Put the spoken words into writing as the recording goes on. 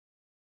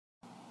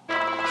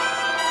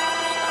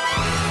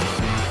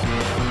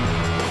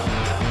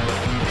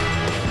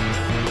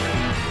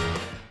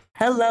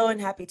Hello and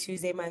happy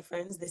Tuesday, my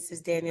friends. This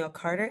is Danielle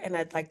Carter, and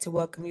I'd like to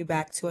welcome you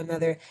back to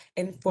another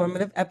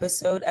informative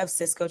episode of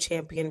Cisco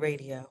Champion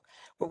Radio,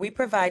 where we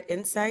provide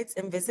insights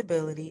and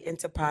visibility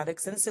into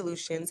products and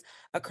solutions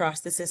across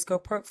the Cisco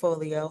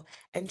portfolio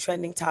and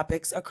trending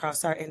topics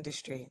across our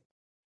industry.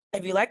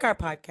 If you like our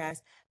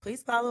podcast,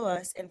 please follow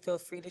us and feel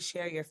free to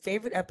share your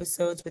favorite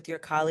episodes with your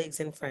colleagues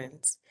and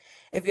friends.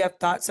 If you have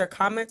thoughts or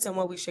comments on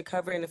what we should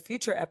cover in a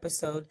future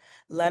episode,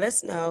 let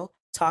us know.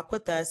 Talk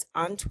with us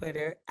on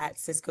Twitter at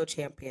Cisco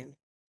Champion.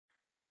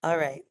 All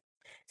right.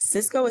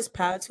 Cisco is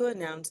proud to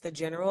announce the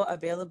general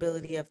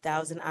availability of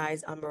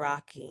ThousandEyes on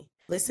Meraki.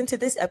 Listen to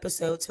this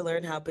episode to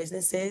learn how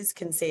businesses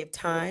can save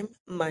time,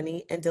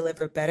 money, and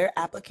deliver better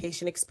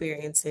application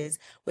experiences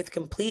with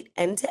complete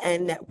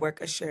end-to-end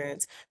network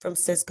assurance from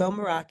Cisco,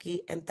 Meraki,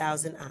 and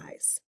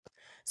ThousandEyes.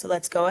 So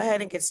let's go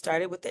ahead and get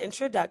started with the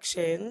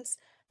introductions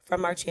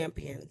from our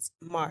champions.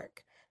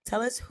 Mark,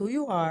 tell us who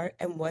you are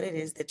and what it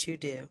is that you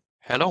do.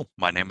 Hello,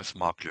 my name is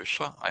Mark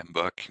Löscher. I'm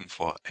working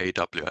for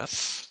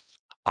AWS,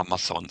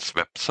 Amazon's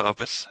web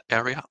service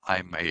area.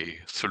 I'm a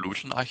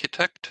solution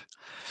architect.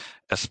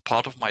 As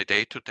part of my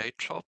day-to-day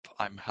job,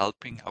 I'm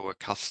helping our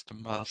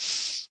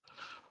customers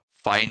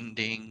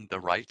finding the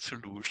right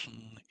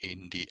solution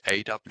in the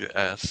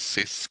AWS,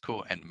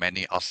 Cisco, and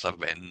many other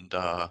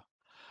vendor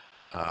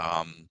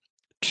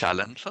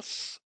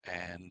challenges.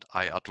 And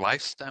I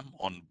advise them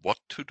on what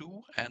to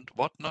do and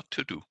what not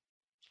to do.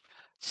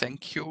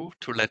 Thank you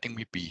to letting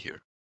me be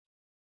here.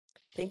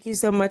 Thank you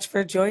so much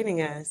for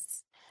joining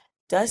us.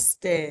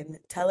 Dustin,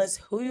 tell us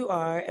who you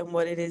are and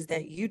what it is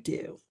that you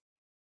do.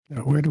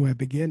 Where do I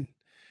begin?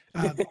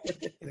 My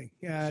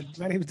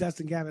name is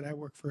Dustin Gavin. I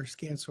work for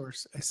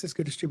ScanSource, a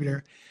Cisco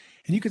distributor.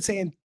 And you could say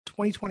in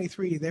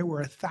 2023, there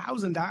were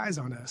 1,000 eyes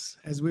on us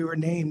as we were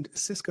named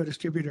Cisco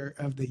Distributor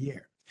of the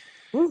Year.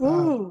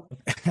 Woohoo!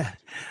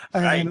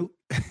 And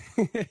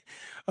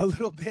a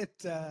little bit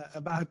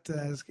about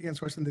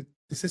ScanSource and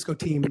the Cisco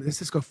team, the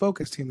Cisco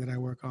Focus team that I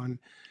work on.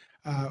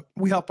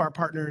 We help our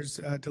partners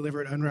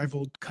deliver an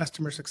unrivaled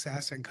customer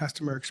success and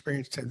customer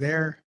experience to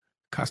their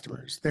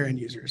customers, their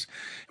end users.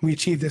 And we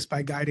achieve this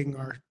by guiding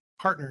our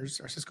partners,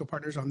 our Cisco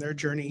partners, on their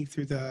journey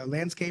through the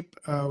landscape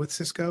with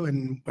Cisco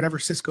and whatever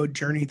Cisco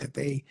journey that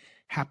they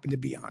happen to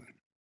be on.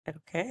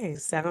 Okay,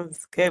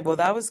 sounds good. Well,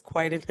 that was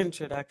quite an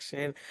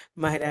introduction,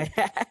 might I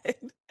add.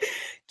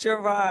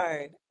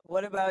 Gerard,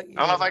 what about you? I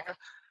don't know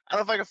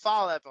if I can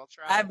follow that, but I'll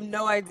try. I have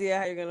no idea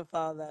how you're going to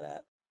follow that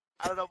up.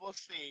 I don't know. We'll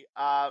see.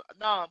 No,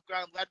 I'm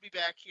glad to be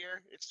back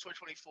here. It's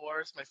 2024.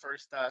 It's my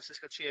first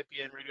Cisco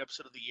Champion radio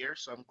episode of the year,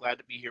 so I'm glad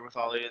to be here with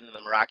all of you and the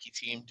Meraki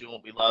team doing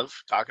what we love,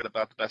 talking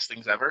about the best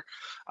things ever.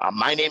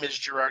 My name is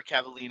Gerard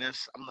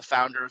Cavalinas. I'm the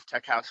founder of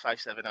Tech House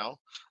 570.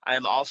 I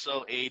am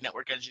also a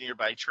network engineer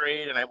by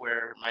trade, and I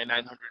wear my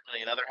 900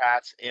 million other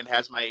hats. And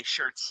as my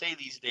shirts say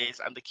these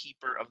days, I'm the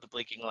keeper of the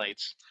blinking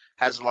lights,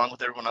 as along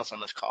with everyone else on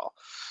this call.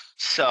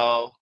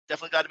 So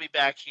definitely glad to be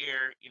back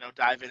here,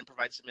 dive in and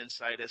provide some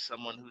insight as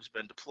someone who's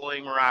been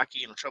deploying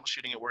Meraki and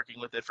troubleshooting it, working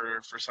with it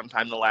for some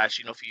time the last,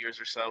 few years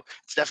or so.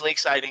 It's definitely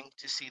exciting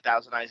to see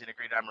ThousandEyes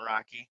integrated on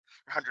Meraki,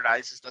 or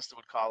 100Eyes as Dustin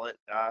would call it.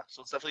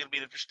 So it's definitely going to be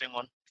an interesting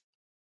one.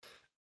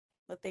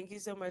 Well, thank you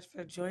so much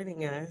for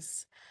joining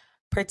us.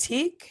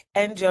 Pratik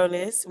and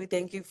Jonas, we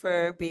thank you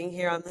for being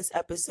here on this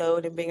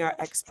episode and being our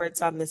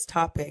experts on this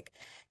topic.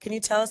 Can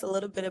you tell us a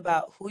little bit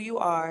about who you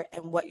are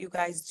and what you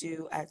guys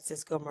do at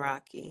Cisco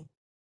Meraki?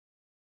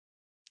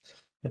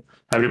 Hi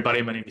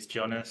everybody, my name is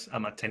Jonas.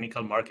 I'm a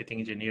technical marketing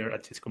engineer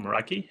at Cisco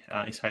Meraki,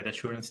 inside the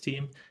assurance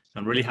team.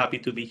 I'm really happy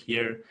to be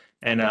here.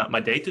 And my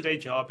day-to-day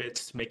job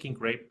is making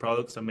great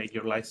products that make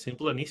your life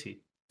simple and easy.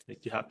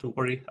 Like you have to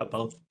worry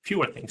about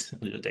fewer things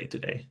in your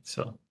day-to-day.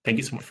 So thank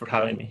you so much for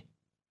having me.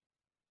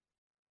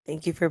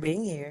 Thank you for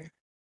being here.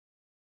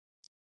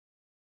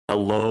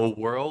 Hello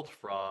world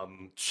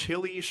from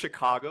chilly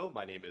Chicago.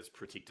 My name is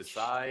Pratik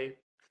Desai,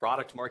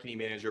 product marketing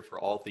manager for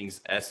all things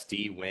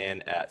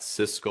SD-WAN at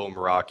Cisco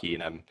Meraki,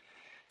 and I'm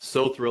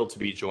so thrilled to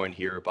be joined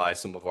here by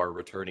some of our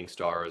returning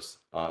stars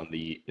in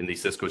the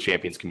Cisco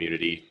Champions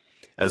community,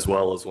 as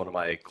well as one of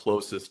my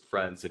closest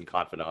friends and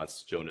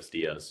confidants, Jonas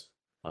Diaz,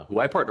 who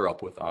I partner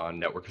up with on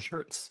network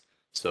assurance.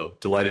 So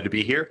delighted to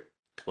be here.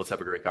 Let's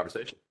have a great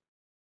conversation.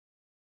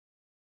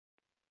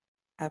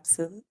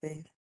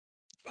 Absolutely.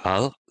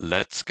 Well,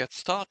 let's get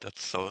started.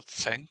 So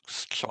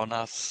thanks,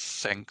 Jonas.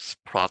 Thanks,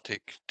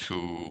 Pratik,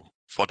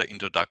 for the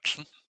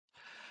introduction.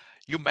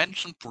 You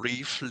mentioned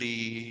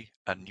briefly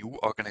a new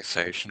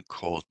organization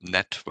called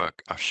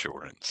Network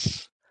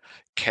Assurance.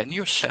 Can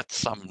you shed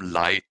some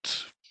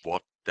light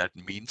what that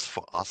means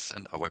for us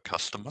and our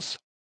customers?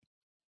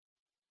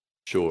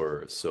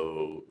 Sure.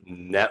 So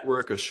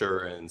network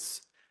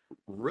assurance,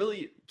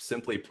 really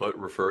simply put,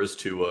 refers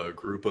to a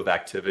group of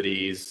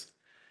activities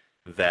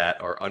that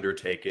are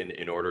undertaken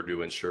in order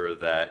to ensure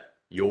that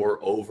your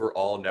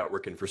overall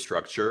network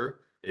infrastructure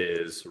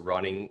is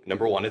running.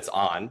 Number one, it's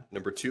on.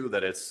 Number two,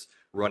 that it's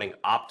running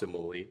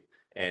optimally.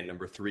 And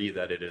number three,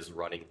 that it is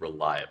running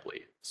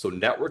reliably. So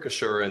network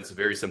assurance,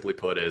 very simply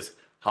put, is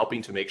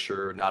helping to make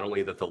sure not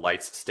only that the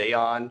lights stay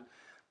on,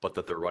 but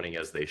that they're running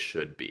as they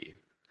should be.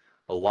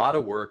 A lot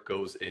of work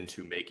goes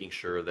into making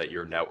sure that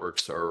your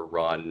networks are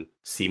run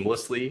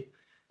seamlessly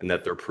and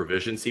that they're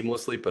provisioned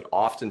seamlessly, but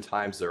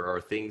oftentimes there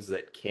are things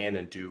that can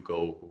and do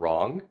go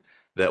wrong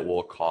that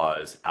will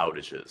cause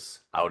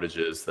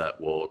outages that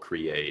will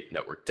create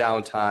network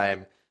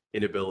downtime,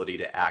 inability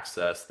to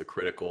access the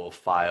critical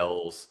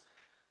files,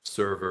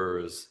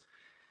 servers,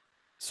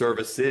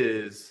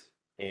 services,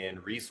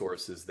 and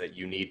resources that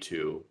you need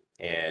to.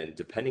 And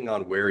depending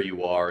on where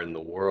you are in the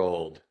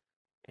world,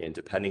 and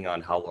depending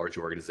on how large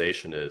your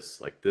organization is,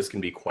 like this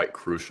can be quite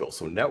crucial.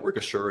 So network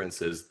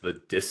assurance is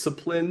the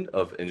discipline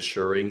of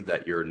ensuring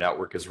that your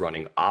network is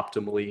running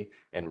optimally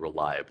and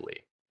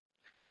reliably.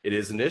 It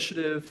is an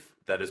initiative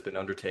that has been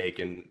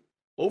undertaken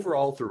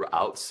overall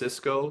throughout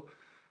Cisco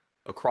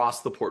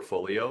across the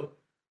portfolio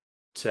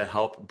to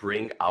help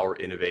bring our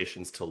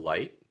innovations to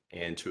light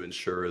and to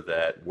ensure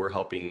that we're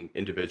helping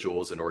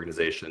individuals and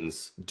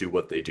organizations do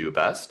what they do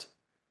best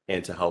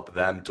and to help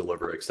them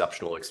deliver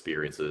exceptional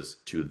experiences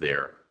to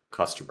their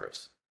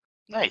customers.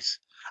 Nice.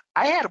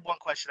 I had one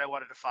question I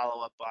wanted to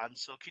follow up on.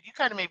 So could you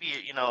kind of maybe,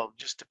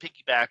 just to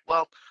piggyback,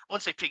 well, I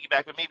wouldn't say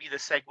piggyback, but maybe the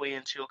segue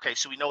into, okay,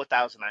 so we know what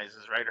ThousandEyes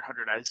is, right? Or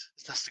 100Eyes,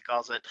 as Dusty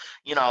calls it.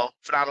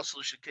 Phenomenal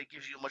solution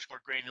gives you a much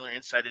more granular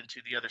insight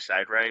into the other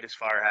side, right? As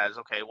far as,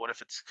 okay, what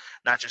if it's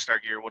not just our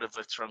gear? What if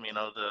it's from,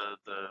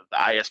 the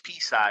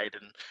ISP side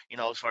and,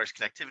 as far as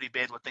connectivity,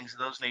 bandwidth, things of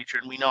those nature.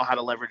 And we know how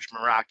to leverage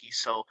Meraki.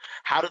 So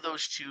how do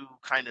those two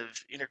kind of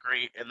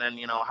integrate? And then,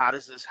 how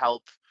does this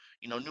help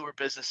newer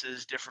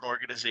businesses, different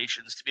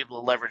organizations to be able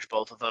to leverage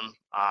both of them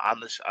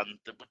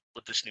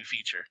with this new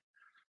feature?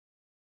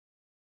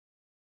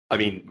 I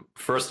mean,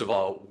 first of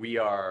all, we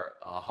are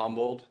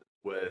humbled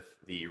with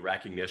the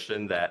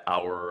recognition that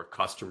our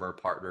customer,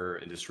 partner,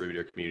 and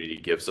distributor community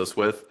gives us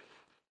with.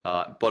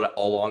 But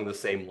along the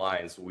same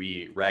lines,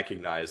 we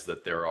recognize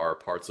that there are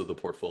parts of the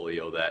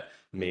portfolio that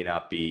may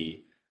not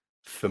be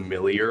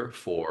familiar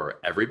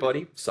for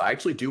everybody. So I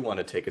actually do want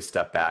to take a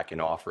step back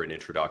and offer an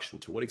introduction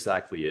to what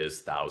exactly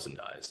is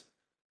ThousandEyes.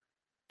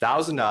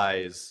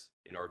 ThousandEyes,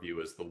 in our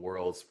view, is the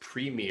world's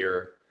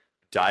premier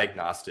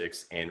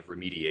diagnostics and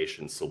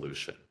remediation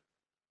solution.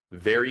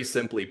 Very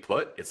simply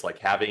put, it's like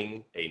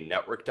having a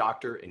network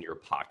doctor in your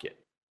pocket.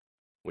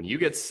 When you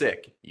get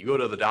sick, you go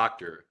to the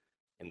doctor,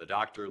 and the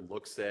doctor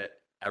looks at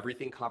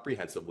everything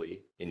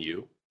comprehensively in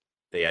you.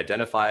 They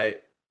identify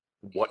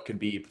what could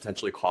be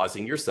potentially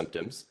causing your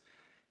symptoms,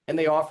 and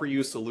they offer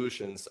you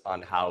solutions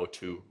on how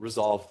to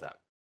resolve them.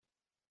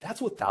 That's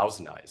what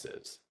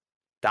ThousandEyes is.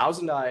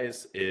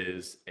 ThousandEyes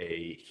is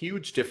a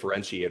huge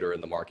differentiator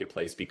in the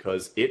marketplace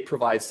because it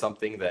provides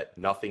something that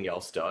nothing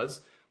else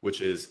does,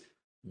 which is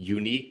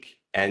unique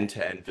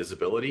end-to-end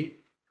visibility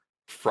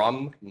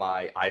from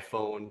my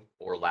iPhone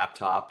or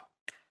laptop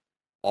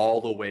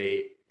all the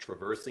way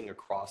traversing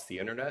across the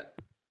internet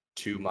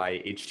to my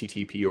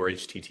HTTP or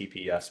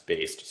HTTPS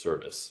based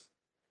service.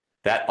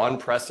 That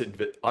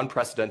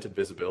unprecedented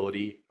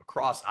visibility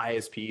across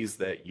ISPs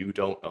that you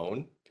don't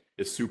own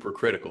is super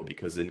critical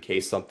because in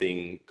case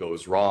something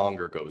goes wrong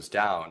or goes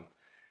down,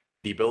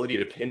 the ability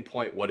to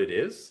pinpoint what it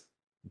is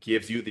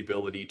gives you the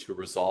ability to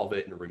resolve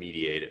it and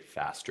remediate it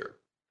faster.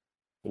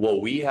 What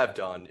we have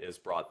done is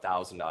brought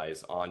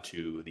ThousandEyes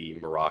onto the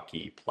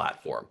Meraki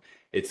platform.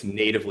 It's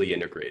natively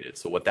integrated.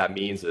 So what that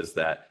means is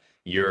that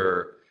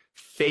your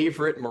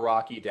favorite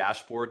Meraki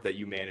dashboard that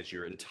you manage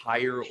your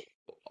entire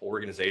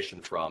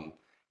organization from,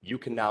 you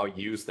can now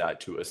use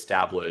that to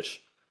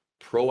establish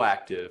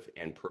proactive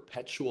and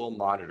perpetual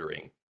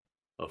monitoring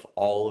of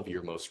all of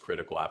your most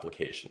critical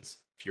applications.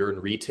 If you're in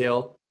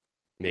retail,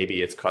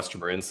 maybe it's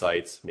customer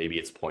insights, maybe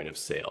it's point of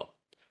sale.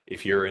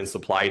 If you're in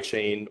supply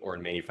chain or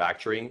in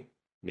manufacturing,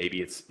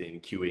 maybe it's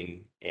in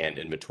queuing and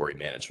inventory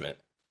management.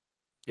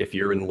 If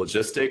you're in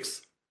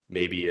logistics,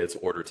 maybe it's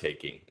order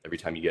taking. Every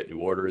time you get new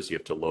orders, you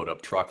have to load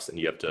up trucks and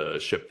you have to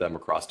ship them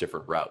across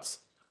different routes.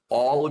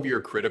 All of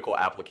your critical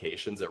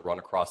applications that run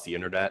across the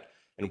internet,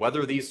 and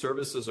whether these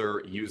services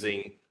are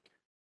using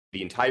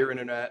the entire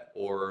internet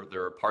or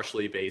they're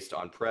partially based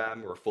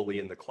on-prem or fully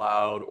in the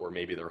cloud, or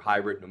maybe they're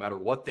hybrid, no matter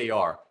what they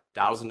are,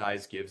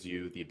 ThousandEyes gives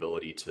you the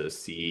ability to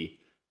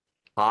see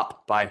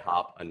hop by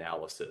hop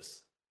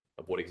analysis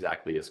of what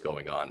exactly is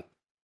going on.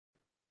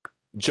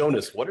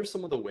 Jonas, what are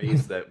some of the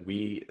ways that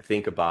we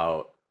think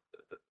about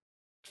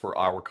for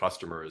our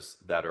customers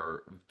that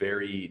are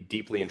very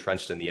deeply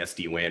entrenched in the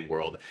SD-WAN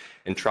world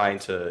and trying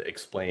to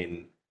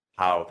explain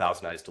how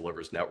ThousandEyes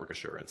delivers network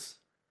assurance?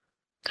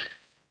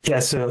 Yeah,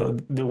 so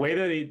the way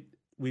that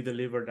we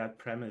deliver that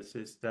premise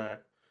is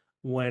that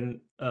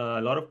when a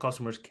lot of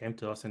customers came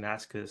to us and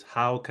asked us,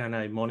 how can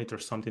I monitor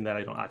something that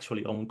I don't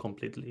actually own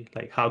completely?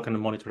 Like, how can I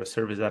monitor a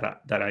service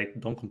that I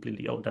don't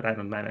completely own, that I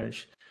don't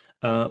manage?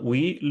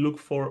 We look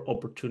for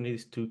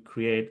opportunities to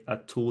create a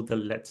tool that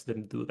lets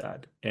them do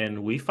that.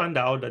 And we found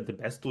out that the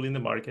best tool in the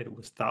market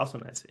was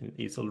ThousandEyes, and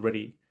it's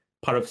already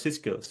part of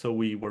Cisco. So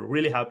we were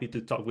really happy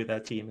to talk with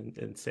that team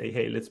and say,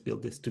 hey, let's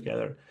build this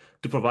together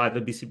to provide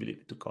the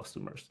visibility to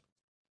customers.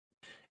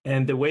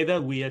 And the way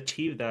that we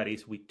achieved that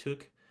is we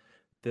took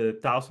the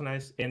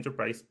ThousandEyes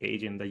enterprise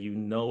agent that you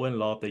know and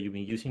love, that you've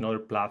been using other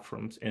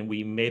platforms, and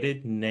we made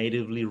it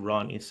natively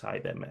run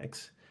inside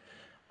MX.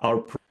 Our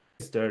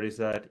premise there is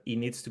that it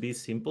needs to be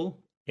simple,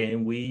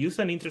 and we use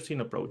an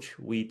interesting approach.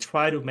 We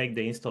try to make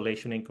the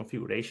installation and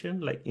configuration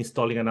like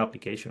installing an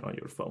application on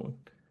your phone.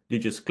 You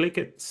just click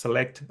it,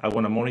 select, I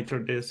want to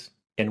monitor this,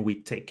 and we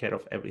take care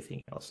of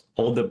everything else.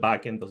 All the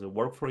backend does the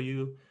work for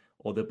you,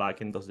 all the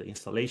backend does the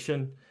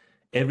installation.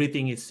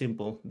 Everything is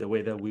simple the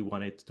way that we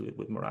wanted to do it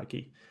with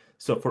Meraki.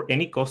 So for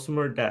any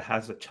customer that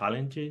has a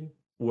challenge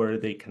where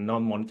they cannot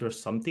monitor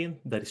something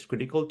that is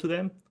critical to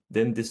them,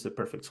 then this is the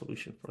perfect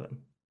solution for them.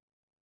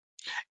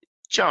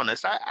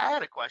 Jonas, I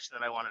had a question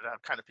that I wanted to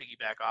kind of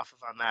piggyback off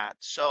of on that.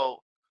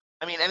 So,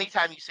 I mean,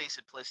 anytime you say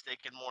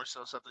simplistic and more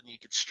so something you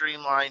could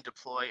streamline,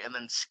 deploy, and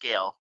then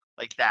scale,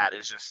 like that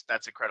is just,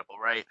 that's incredible,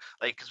 right?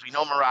 Like, because we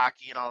know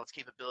Meraki and all its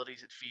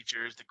capabilities, its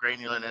features, the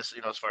granularness,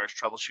 as far as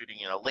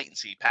troubleshooting,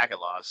 latency, packet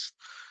loss,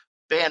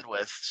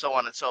 bandwidth, so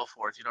on and so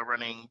forth,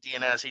 running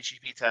DNS,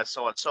 HTTP tests,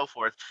 so on and so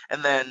forth.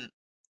 And then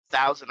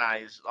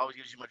ThousandEyes always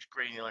gives you much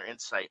granular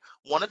insight.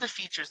 One of the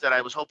features that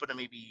I was hoping to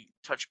maybe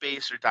touch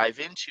base or dive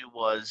into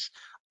was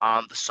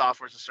the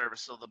software as a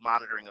service, so the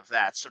monitoring of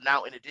that. So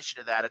now, in addition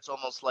to that, it's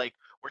almost like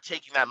we're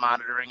taking that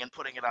monitoring and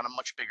putting it on a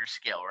much bigger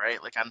scale,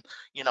 right? Like on,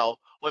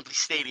 Wembley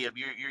Stadium,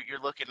 you're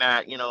looking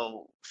at,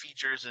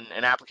 features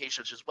and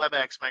applications such as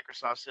WebEx,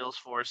 Microsoft,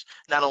 Salesforce.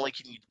 Not only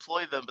can you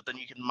deploy them, but then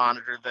you can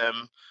monitor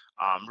them,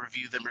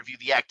 review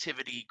the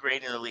activity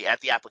granularly at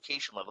the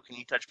application level. Can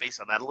you touch base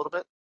on that a little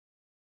bit?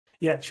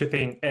 Yeah, sure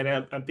thing. And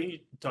I'm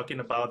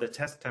talking about the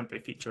test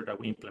template feature that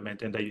we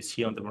implemented and that you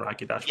see on the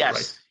Meraki dashboard,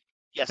 right?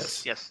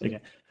 Yes. Okay,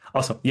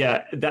 awesome.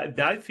 Yeah,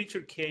 that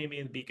feature came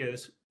in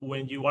because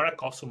when you are a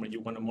customer,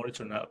 you want to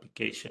monitor an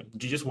application.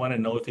 You just want to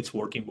know if it's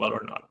working well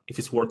or not, if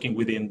it's working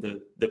within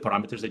the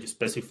parameters that you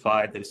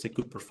specified, that it's a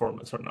good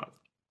performance or not.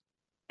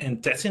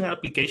 And testing an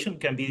application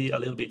can be a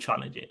little bit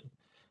challenging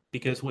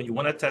because when you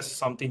want to test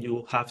something,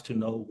 you have to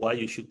know what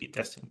you should be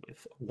testing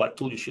with, what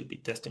tool you should be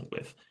testing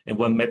with, and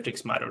what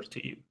metrics matter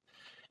to you.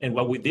 And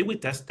what we did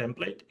with test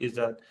template is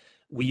that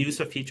we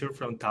use a feature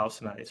from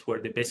ThousandEyes where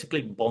they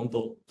basically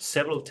bundle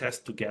several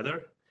tests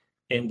together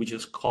and we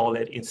just call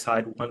it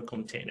inside one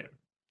container.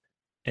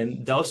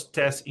 And those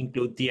tests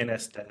include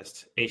DNS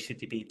tests,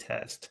 HTTP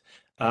tests,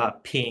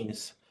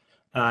 pings.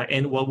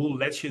 And what we'll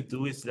let you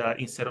do is that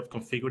instead of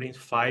configuring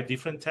 5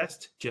 different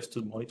tests just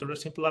to monitor a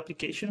simple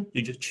application,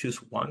 you just choose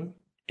one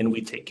and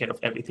we take care of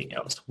everything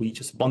else. We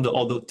just bundle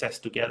all those tests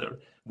together.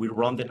 We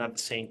run them at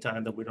the same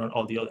time that we run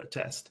all the other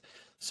tests.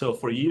 So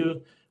for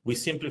you, we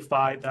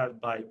simplify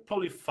that by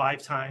probably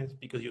 5 times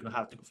because you don't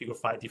have to configure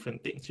 5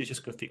 different things. You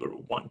just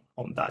configure one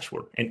on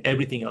dashboard and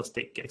everything else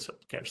takes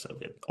care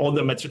of it. All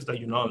the metrics that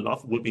you know and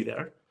love will be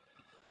there,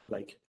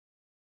 like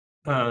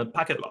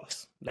packet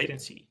loss,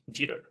 latency,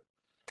 jitter,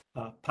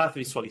 path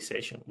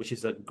visualization, which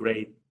is a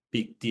great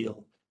big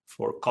deal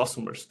for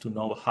customers to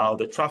know how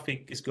the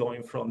traffic is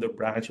going from their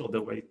branch all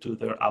the way to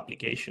their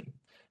application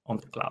on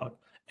the cloud.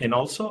 And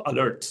also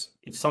alerts.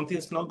 If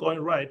something's not going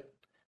right,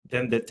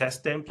 then the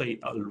test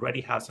template already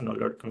has an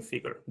alert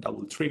configured that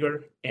will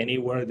trigger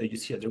anywhere that you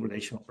see a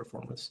degradation of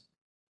performance.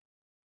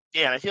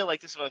 Yeah, and I feel like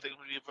this is one of the things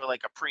would be for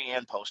like a pre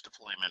and post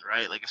deployment,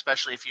 right? Like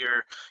especially if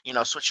you're,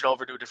 switching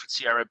over to a different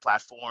CRM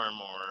platform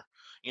or,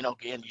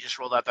 again, you just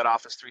rolled out that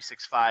Office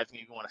 365 and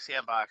you want to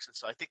sandbox it.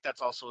 So I think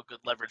that's also a good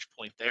leverage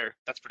point there.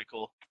 That's pretty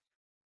cool.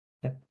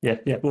 Yeah.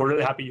 We're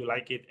really happy you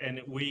like it.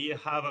 And we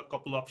have a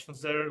couple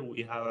options there.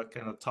 We have a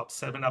kind of top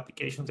 7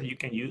 applications that you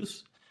can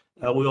use.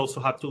 We also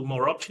have 2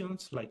 more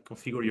options, like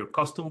configure your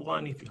custom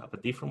one if you have a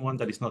different one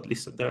that is not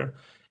listed there.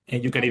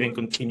 And you can even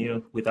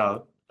continue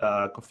without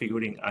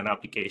configuring an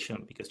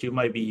application because you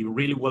might be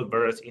really well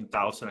versed in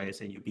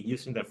ThousandEyes and you've been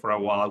using them for a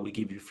while. We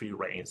give you free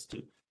reins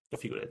to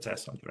configure the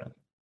test on your end.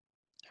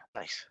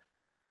 Nice.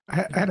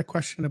 I had a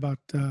question about,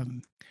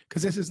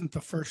 because this isn't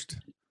the first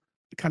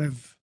kind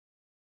of,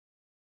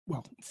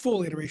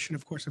 full iteration,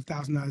 of course, of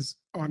ThousandEyes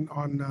on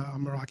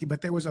Meraki,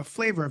 but there was a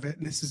flavor of it,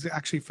 and this is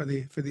actually for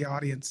the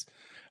audience.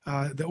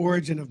 The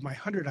origin of my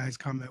 100Eyes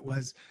comment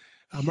was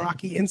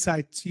Meraki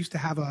Insights used to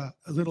have a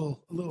little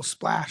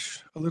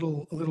splash, a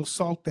little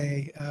salt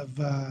bay of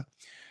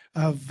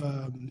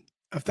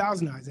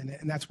ThousandEyes in it,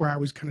 and that's where I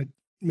was kind of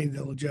made the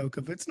little joke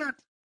of it's not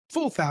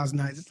full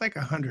ThousandEyes, it's like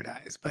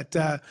 100Eyes, but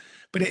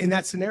in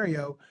that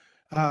scenario.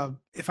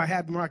 If I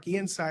had Meraki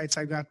Insights,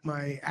 I've got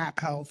my app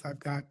health, I've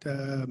got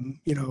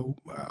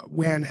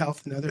WAN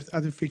health and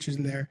other features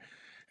in there.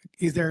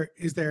 Is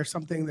there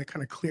something that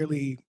kind of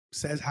clearly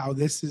says how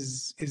this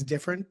is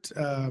different,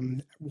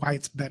 why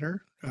it's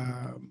better,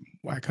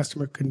 why a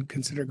customer can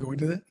consider going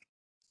to that?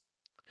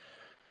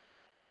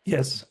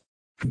 Yes.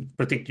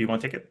 Pratik, do you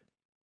want to take it?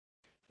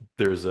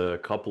 There's a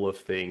couple of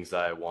things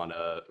I want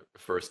to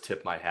first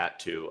tip my hat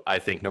to. I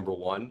think number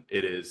one,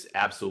 it is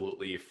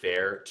absolutely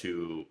fair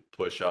to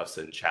push us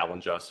and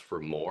challenge us for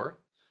more.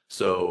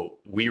 So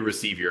we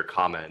receive your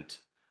comment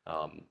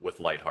with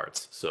light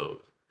hearts.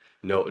 So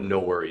no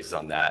worries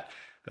on that.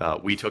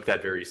 We took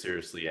that very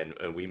seriously,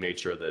 and we made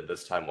sure that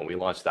this time when we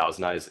launched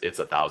ThousandEyes, it's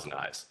a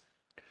ThousandEyes.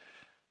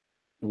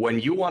 When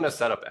you want to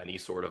set up any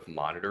sort of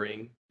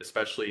monitoring,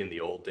 especially in the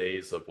old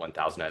days of when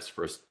ThousandEyes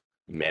first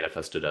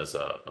manifested as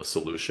a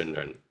solution,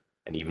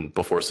 and even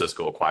before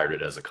Cisco acquired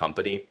it as a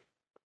company,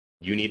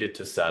 you needed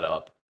to set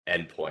up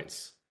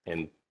endpoints,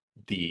 and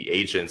the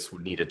agents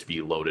needed to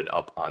be loaded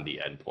up on the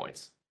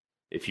endpoints.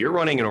 If you're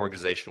running an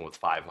organization with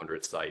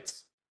 500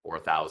 sites or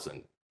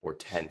 1,000 or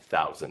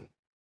 10,000,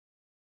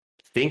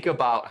 think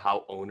about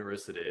how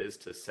onerous it is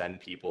to send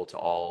people to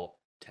all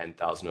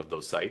 10,000 of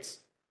those sites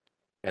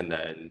and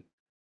then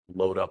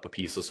load up a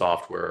piece of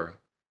software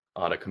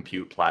on a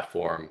compute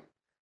platform,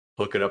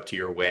 hook it up to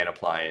your WAN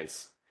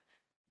appliance,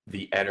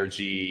 the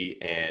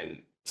energy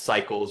and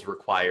cycles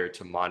required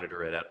to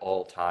monitor it at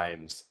all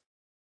times.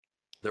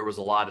 There was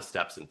a lot of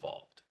steps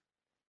involved.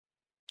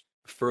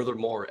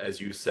 Furthermore, as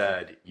you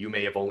said, you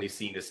may have only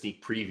seen a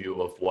sneak preview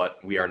of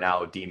what we are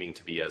now deeming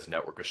to be as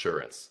network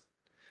assurance.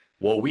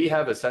 What we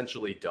have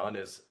essentially done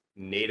is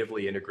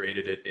natively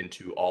integrated it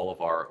into all of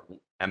our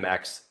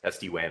MX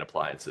SD-WAN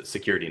appliances,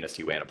 security and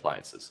SD-WAN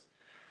appliances.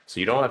 So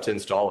you don't have to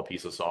install a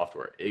piece of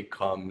software. It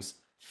comes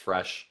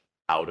fresh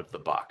out of the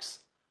box.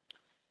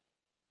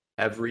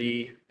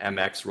 Every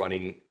MX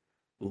running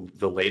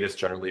the latest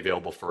generally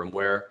available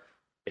firmware,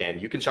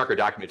 and you can check our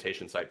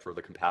documentation site for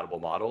the compatible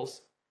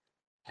models,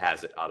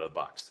 has it out of the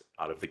box,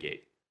 out of the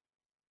gate.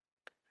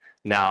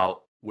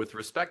 Now, with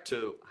respect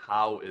to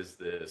how is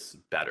this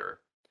better,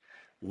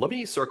 let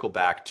me circle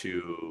back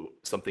to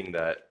something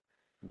that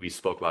we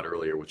spoke about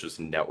earlier, which is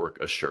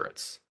network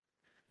assurance.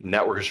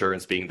 Network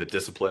assurance being the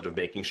discipline of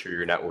making sure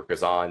your network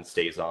is on,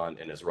 stays on,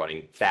 and is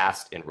running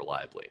fast and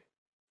reliably.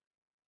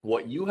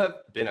 What you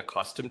have been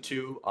accustomed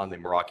to on the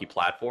Meraki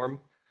platform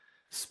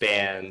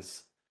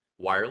spans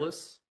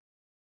wireless,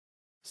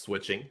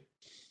 switching,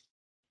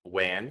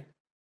 WAN,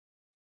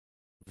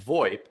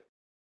 VoIP,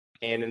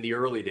 and in the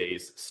early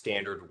days,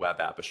 standard web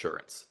app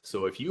assurance.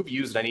 So if you've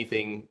used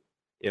anything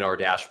in our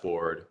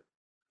dashboard,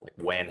 like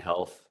WAN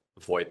health,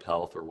 VoIP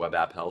health, or web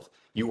app health,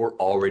 you were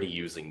already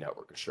using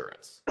network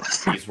assurance.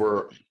 These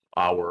were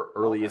our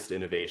earliest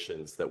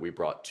innovations that we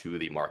brought to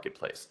the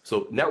marketplace.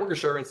 So network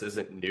assurance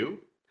isn't new.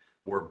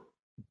 We're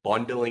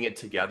bundling it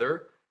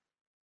together,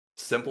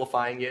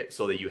 simplifying it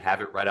so that you have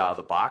it right out of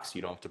the box.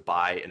 You don't have to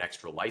buy an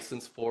extra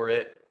license for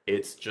it.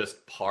 It's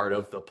just part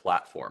of the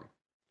platform.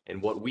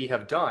 And what we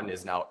have done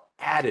is now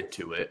added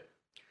to it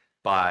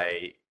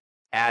by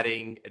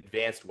adding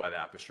advanced web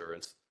app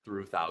assurance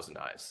through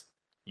ThousandEyes.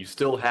 You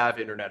still have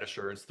internet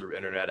assurance through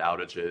internet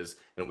outages,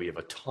 and we have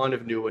a ton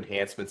of new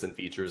enhancements and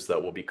features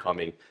that will be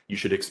coming. You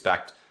should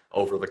expect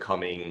over the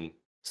coming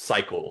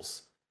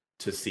cycles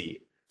to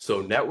see.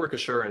 So network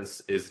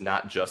assurance is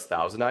not just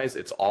ThousandEyes,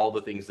 it's all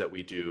the things that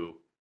we do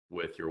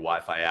with your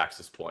Wi-Fi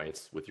access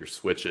points, with your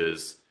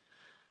switches,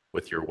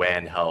 with your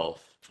WAN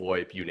health,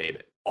 VoIP, you name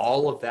it.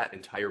 All of that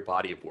entire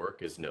body of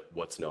work is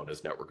what's known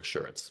as network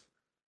assurance.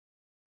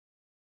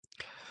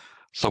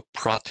 So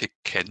Pratik,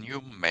 can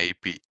you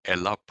maybe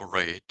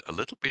elaborate a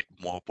little bit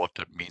more what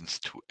that means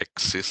to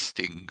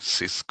existing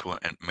Cisco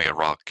and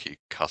Meraki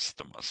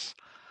customers?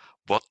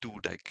 What do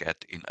they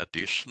get in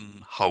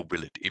addition? How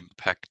will it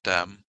impact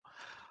them?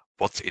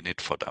 What's in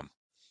it for them?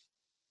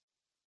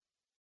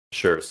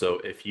 Sure. So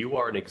if you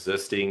are an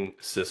existing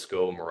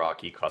Cisco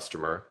Meraki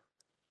customer,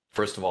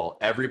 first of all,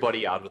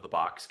 everybody out of the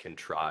box can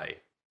try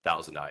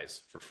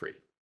ThousandEyes for free.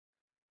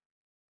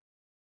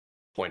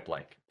 Point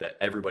blank, that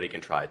everybody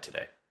can try it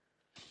today.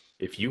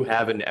 If you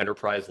have an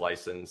enterprise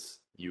license,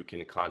 you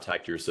can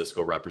contact your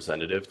Cisco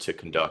representative to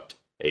conduct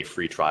a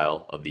free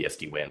trial of the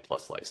SD-WAN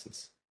Plus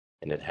license,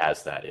 and it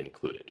has that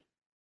included.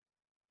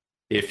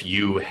 If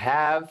you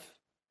have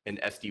an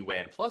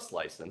SD-WAN Plus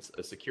license,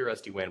 a secure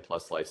SD-WAN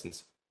Plus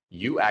license,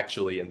 you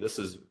actually, and this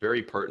is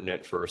very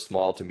pertinent for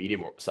small to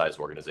medium-sized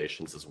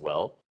organizations as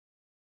well,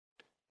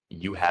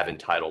 you have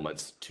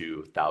entitlements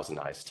to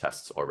ThousandEyes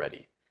tests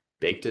already,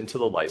 baked into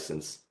the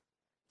license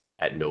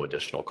at no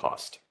additional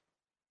cost.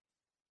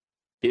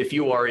 If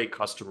you are a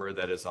customer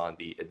that is on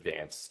the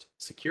advanced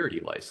security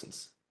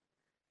license,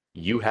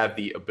 you have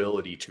the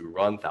ability to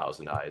run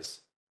ThousandEyes.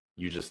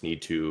 You just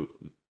need to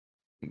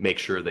make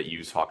sure that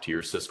you talk to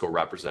your Cisco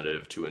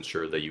representative to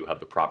ensure that you have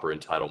the proper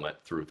entitlement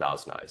through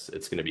ThousandEyes.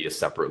 It's going to be a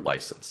separate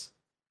license.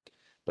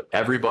 But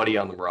everybody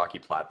on the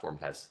Meraki platform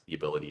has the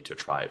ability to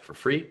try it for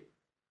free.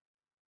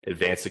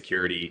 Advanced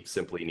security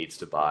simply needs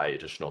to buy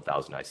additional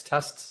ThousandEyes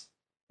tests,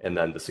 and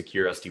then the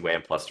secure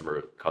SD-WAN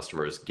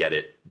customers get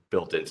it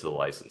built into the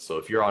license. So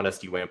if you're on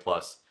SD-WAN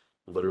Plus,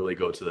 literally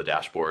go to the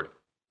dashboard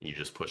and you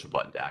just push a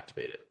button to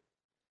activate it.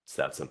 It's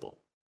that simple.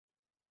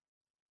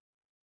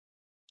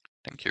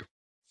 Thank you.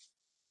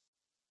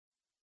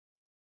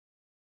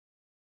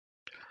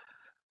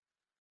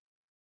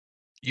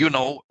 You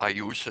know, I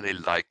usually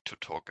like to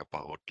talk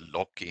about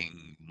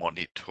logging,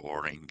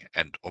 monitoring,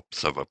 and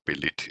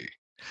observability.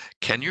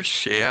 Can you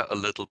share a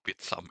little bit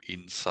some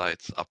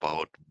insights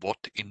about what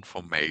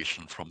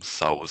information from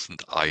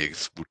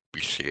ThousandEyes would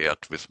be shared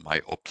with my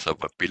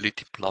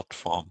observability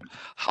platform,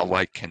 how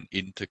I can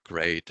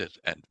integrate it,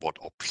 and what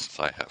options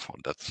I have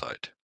on that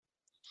side.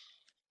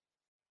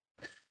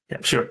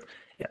 Yeah, sure.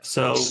 Yeah,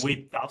 so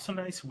with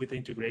ThousandEyes, with the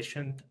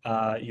integration,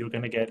 you're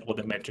going to get all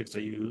the metrics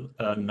that you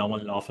know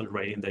and love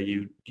already and that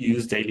you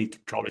use daily to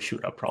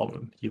troubleshoot a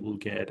problem. You will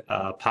get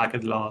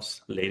packet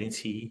loss,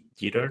 latency,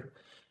 jitter.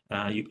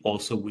 You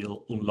also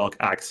will unlock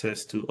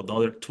access to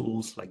other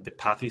tools like the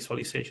path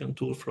visualization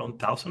tool from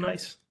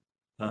ThousandEyes.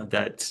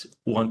 That's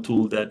one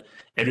tool that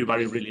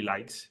everybody really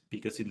likes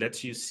because it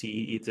lets you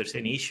see if there's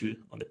any issue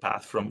on the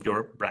path from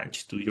your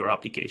branch to your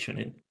application.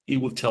 And it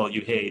will tell you,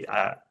 hey,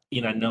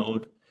 in a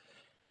node,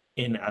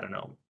 in, I don't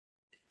know,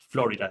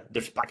 Florida,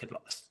 there's packet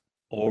loss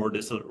or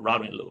there's a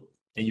routing loop,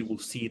 and you will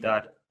see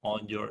that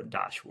on your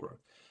dashboard.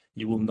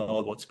 You will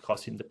know what's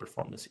causing the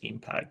performance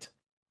impact.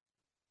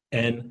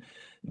 And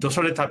those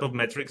are the type of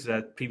metrics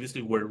that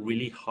previously were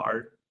really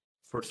hard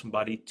for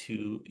somebody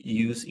to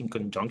use in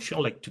conjunction,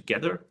 like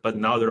together, but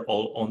now they're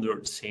all under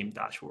the same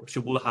dashboard.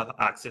 So we'll have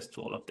access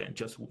to all of them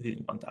just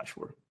within one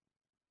dashboard.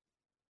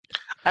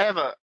 I have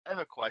a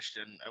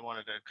question. I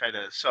wanted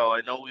to so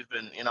I know we've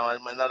been,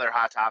 another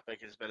hot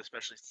topic has been,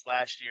 especially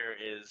last year,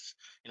 is,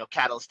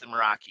 Catalyst and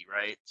Meraki,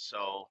 right?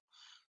 So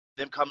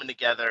them coming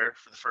together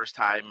for the first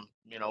time,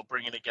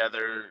 bringing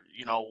together,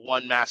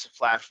 one massive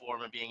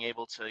platform and being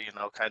able to,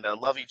 kind of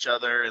love each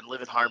other and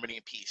live in harmony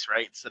and peace,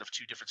 right? Instead of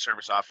two different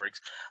service offerings.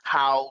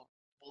 How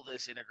will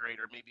this integrate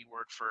or maybe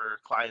work for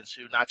clients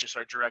who not just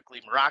are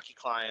directly Meraki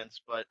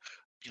clients, but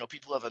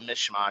people have a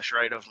mishmash,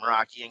 right, of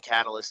Meraki and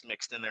Catalyst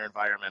mixed in their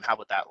environment? How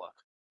would that look?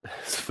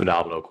 It's a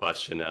phenomenal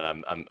question,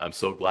 and I'm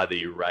so glad that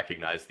you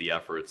recognize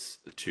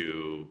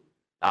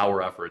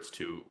our efforts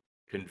to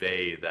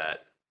convey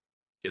that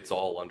it's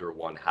all under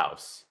one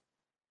house.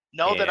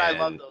 Know that I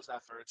love those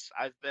efforts.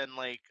 I've been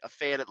like a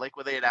fan of like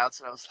when they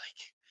announced it, I was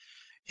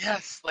like,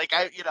 yes, like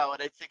and I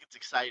think it's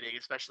exciting,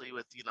 especially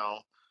with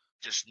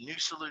just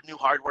new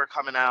hardware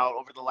coming out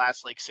over the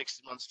last like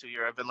 6 months to a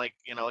year. I've been like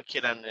a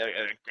kid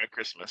at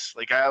Christmas.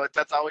 Like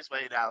that's always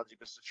my analogy,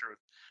 but it's the truth.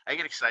 I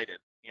get excited,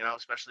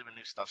 especially when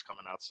new stuff's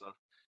coming out. So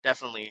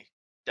definitely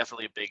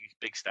a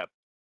big step.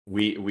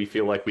 We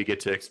feel like we get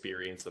to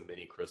experience a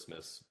mini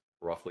Christmas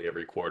roughly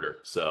every quarter.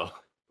 So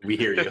we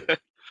hear you.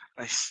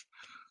 Nice.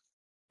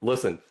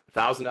 Listen,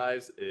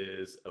 ThousandEyes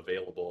is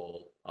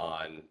available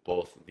on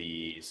both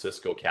the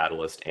Cisco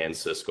Catalyst and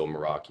Cisco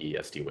Meraki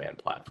SD-WAN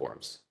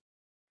platforms.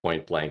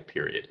 Point blank,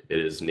 period. It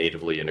is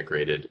natively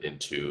integrated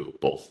into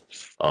both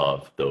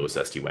of those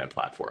SD-WAN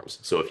platforms.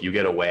 So if you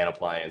get a WAN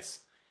appliance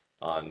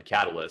on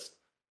Catalyst,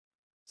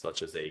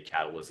 such as a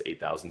Catalyst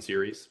 8000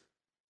 series,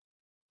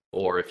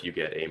 or if you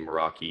get a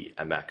Meraki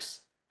MX,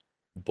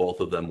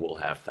 both of them will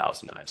have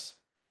ThousandEyes.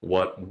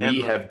 What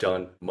we have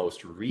done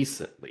most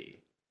recently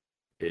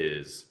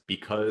is,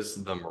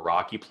 because the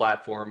Meraki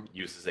platform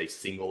uses a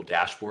single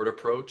dashboard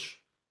approach,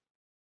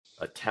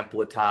 a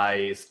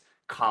templatized,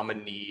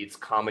 common needs,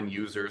 common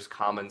users,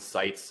 common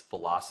sites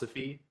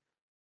philosophy,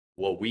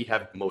 what we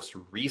have most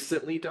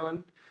recently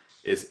done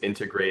is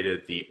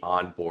integrated the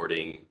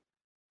onboarding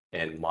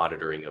and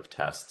monitoring of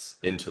tests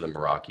into the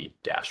Meraki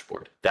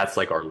dashboard. That's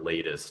like our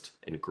latest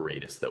and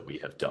greatest that we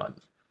have done,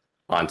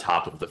 on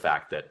top of the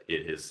fact that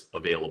it is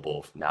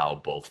available now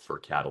both for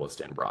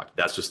Catalyst and Meraki.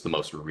 That's just the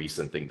most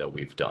recent thing that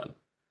we've done.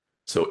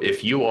 So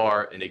if you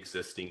are an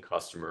existing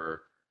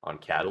customer on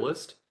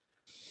Catalyst,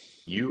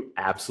 you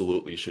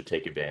absolutely should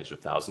take advantage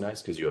of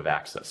ThousandEyes because you have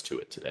access to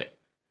it today.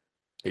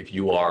 If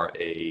you are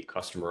a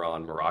customer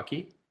on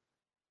Meraki,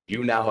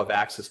 you now have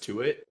access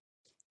to it,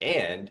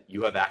 and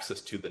you have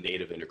access to the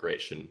native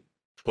integration,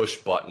 push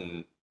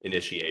button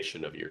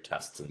initiation of your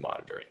tests and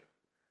monitoring.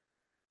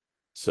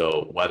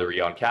 So whether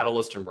you're on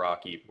Catalyst or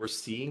Meraki, we're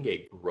seeing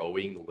a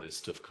growing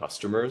list of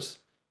customers,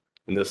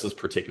 and this is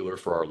particular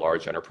for our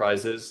large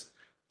enterprises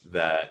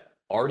that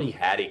already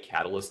had a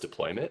Catalyst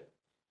deployment,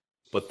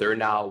 but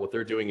what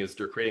they're doing is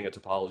they're creating a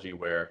topology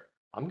where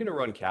I'm going to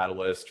run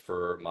Catalyst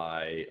for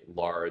my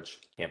large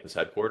campus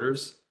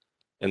headquarters,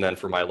 and then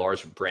for my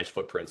large branch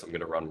footprints, I'm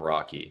going to run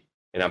Meraki,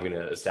 and I'm going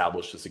to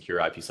establish a secure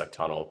IPsec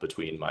tunnel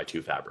between my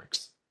two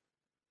fabrics.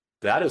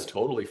 That is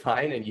totally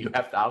fine, and you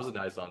have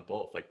ThousandEyes on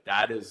both. Like,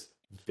 that is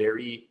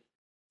very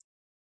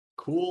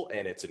cool,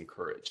 and it's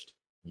encouraged.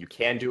 You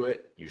can do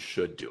it. You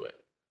should do it.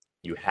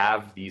 You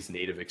have these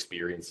native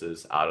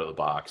experiences out of the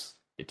box.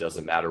 It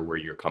doesn't matter where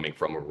you're coming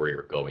from or where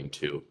you're going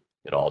to.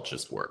 It all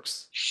just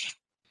works.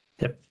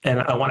 Yep. And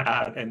I want to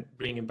add, and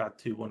bringing back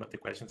to one of the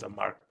questions that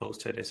Mark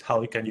posted, is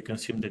how can you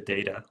consume the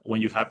data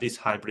when you have these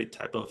hybrid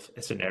type of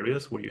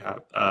scenarios where you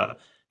have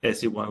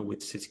SD-WAN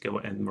with Cisco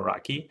and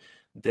Meraki?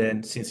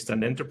 Then since it's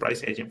an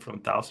enterprise agent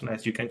from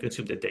ThousandEyes, you can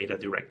consume the data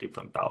directly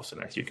from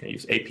ThousandEyes. You can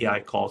use API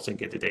calls and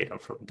get the data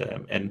from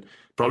them, and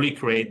probably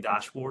create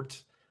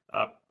dashboards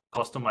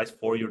customized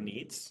for your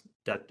needs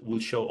that will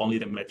show only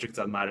the metrics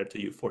that matter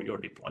to you for your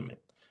deployment.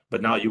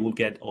 But now you will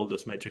get all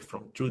those metrics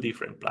from two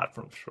different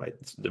platforms, right?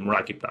 It's the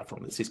Meraki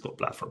platform, the Cisco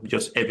platform,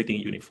 just everything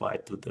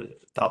unified to the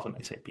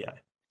ThousandEyes API.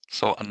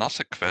 So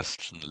another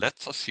question,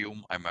 let's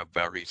assume I'm a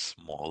very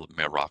small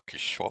Meraki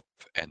shop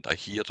and I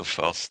hear the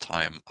first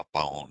time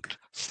about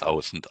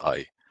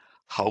ThousandEyes.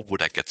 How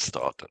would I get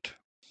started?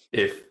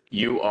 If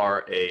you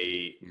are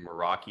a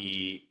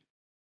Meraki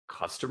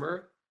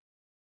customer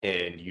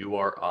and you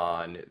are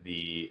on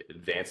the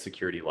advanced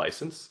security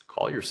license,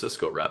 call your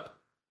Cisco rep.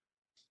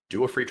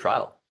 Do a free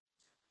trial.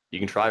 You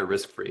can try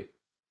risk-free.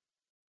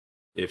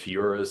 If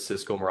you're a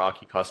Cisco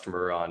Meraki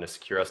customer on a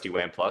Secure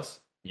SD-WAN Plus,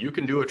 you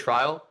can do a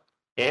trial,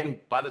 and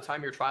by the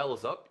time your trial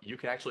is up, you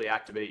can actually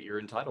activate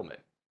your entitlement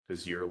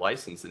because your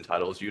license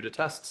entitles you to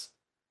tests.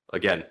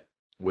 Again,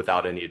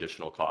 without any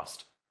additional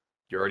cost.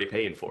 You're already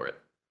paying for it.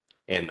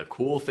 And the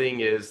cool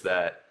thing is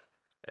that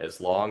as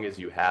long as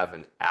you have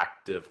an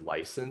active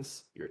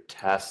license, your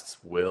tests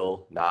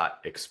will not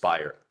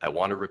expire. I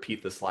want to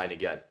repeat this line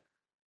again.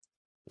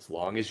 As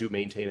long as you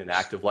maintain an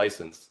active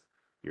license,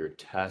 your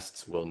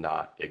tests will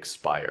not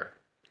expire.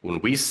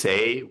 When we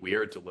say we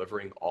are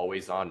delivering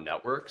always on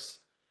networks,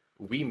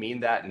 we mean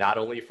that not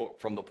only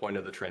from the point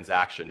of the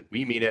transaction,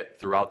 we mean it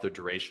throughout the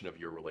duration of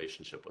your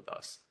relationship with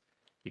us.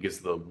 Because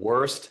the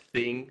worst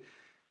thing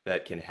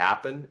that can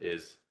happen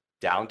is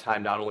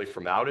downtime, not only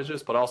from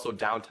outages, but also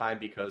downtime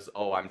because,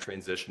 oh, I'm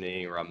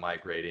transitioning or I'm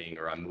migrating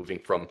or I'm moving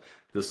from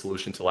this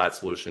solution to that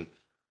solution.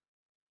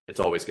 It's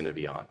always going to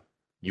be on.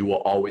 You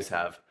will always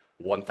have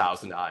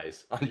 1,000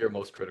 eyes on your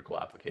most critical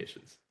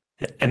applications.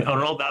 And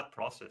on all that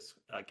process,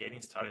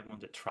 getting started on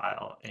the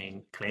trial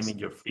and claiming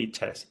your free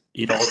test,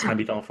 it all can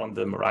be done from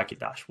the Meraki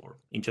dashboard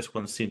in just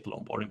one simple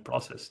onboarding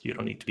process. You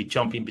don't need to be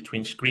jumping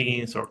between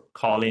screens or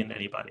calling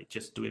anybody.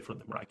 Just do it from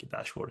the Meraki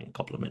dashboard in a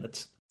couple of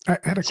minutes. I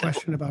had a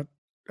question about.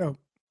 Oh,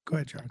 go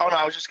ahead, John. Oh no,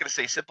 I was just gonna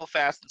say simple,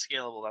 fast, and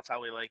scalable. That's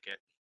how we like it.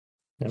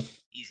 Yeah.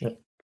 Easy.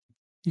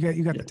 Yeah.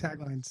 You got the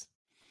taglines.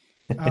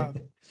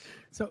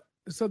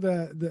 So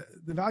the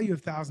value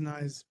of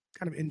ThousandEyes,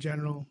 kind of in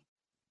general,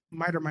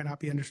 might or might not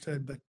be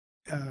understood, but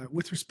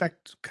with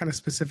respect, kind of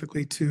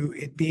specifically to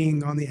it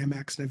being on the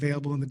MX and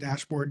available in the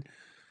dashboard,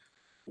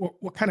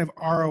 what kind of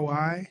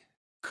ROI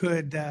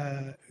could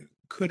an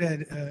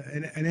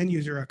end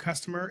user, a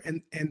customer,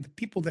 and the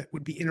people that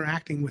would be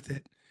interacting with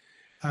it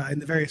in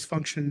the various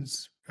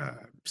functions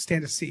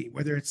stand to see,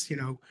 whether it's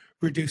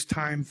reduced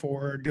time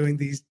for doing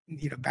these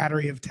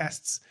battery of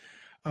tests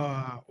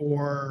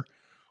or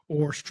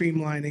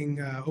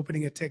streamlining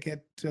opening a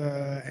ticket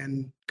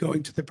and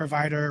going to the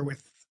provider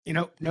with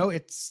no,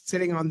 it's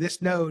sitting on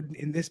this node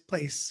in this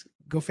place,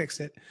 go fix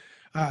it,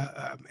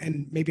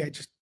 and maybe I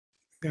just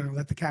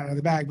let the cat out of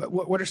the bag. But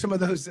what are some of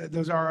those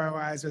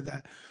ROIs or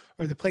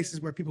the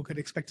places where people could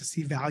expect to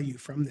see value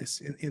from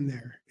this in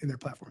their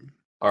platform?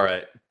 All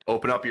right,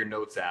 open up your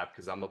notes app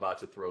because I'm about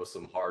to throw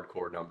some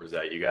hardcore numbers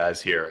at you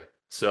guys here.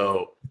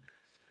 So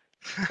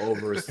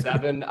over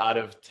 7 out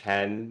of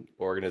 10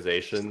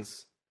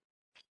 organizations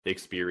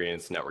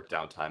experience network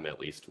downtime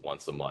at least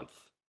once a month.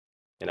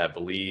 And I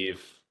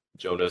believe,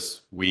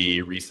 Jonas,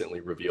 we recently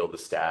revealed the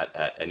stat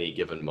at any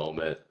given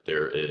moment,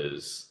 there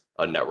is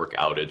a network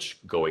outage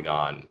going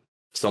on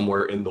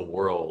somewhere in the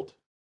world,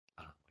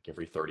 like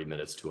every 30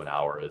 minutes to an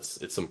hour.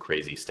 It's some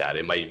crazy stat.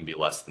 It might even be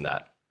less than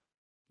that.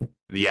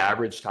 The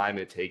average time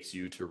it takes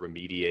you to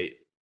remediate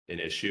an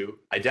issue,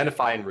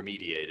 identify and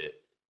remediate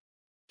it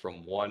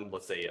from one,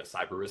 let's say a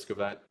cyber risk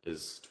event,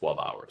 is 12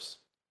 hours.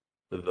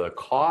 The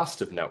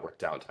cost of network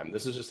downtime,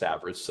 this is just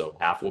average, so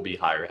half will be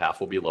higher, half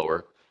will be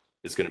lower,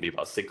 is going to be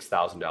about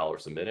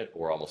 $6,000 a minute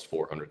or almost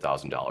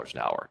 $400,000 an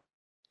hour.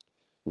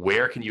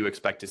 Where can you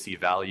expect to see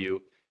value?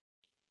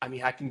 I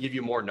mean, I can give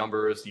you more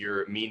numbers,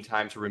 your mean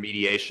time to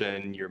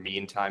remediation, your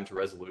mean time to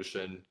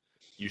resolution.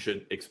 You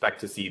should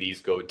expect to see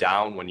these go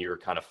down when you're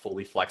kind of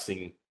fully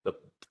flexing the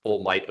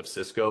full might of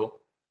Cisco.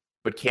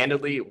 But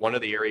candidly, one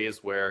of the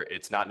areas where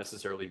it's not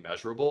necessarily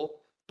measurable,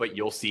 but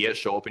you'll see it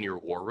show up in your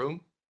war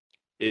room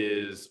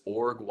is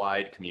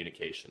org-wide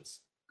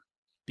communications.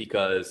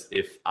 Because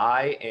if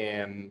I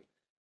am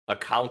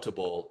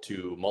accountable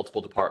to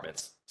multiple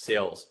departments,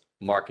 sales,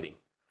 marketing,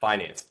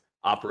 finance,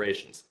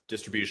 operations,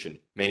 distribution,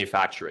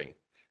 manufacturing,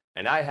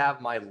 and I have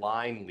my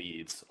line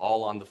leads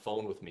all on the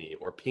phone with me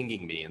or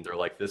pinging me, and they're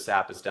like, this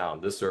app is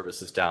down, this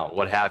service is down,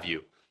 what have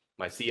you.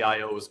 My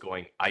CIO is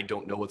going, I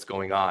don't know what's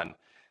going on.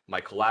 My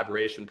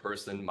collaboration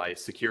person, my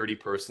security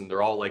person,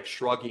 they're all like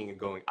shrugging and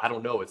going, I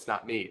don't know, it's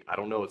not me. I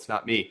don't know, it's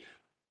not me.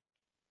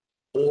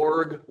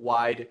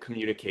 Org-wide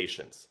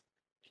communications.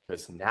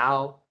 Because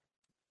now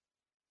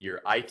your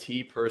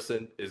IT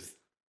person is,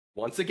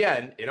 once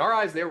again, in our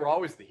eyes, they were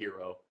always the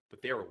hero,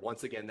 but they were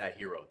once again that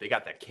hero. They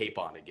got that cape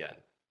on again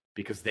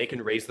because they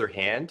can raise their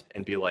hand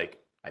and be like,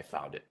 I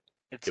found it.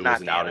 It's It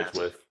not was an outage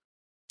with.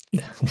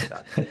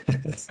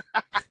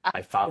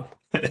 I found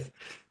it.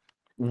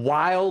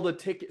 While the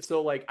ticket,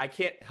 so like I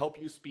can't help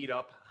you speed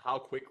up how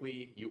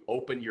quickly you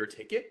open your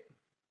ticket.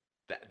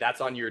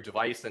 That's on your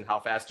device and how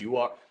fast you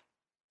are.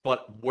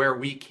 But where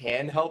we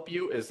can help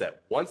you is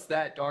that once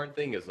that darn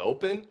thing is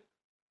open,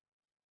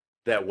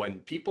 that when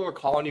people are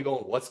calling you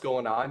going, what's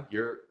going on?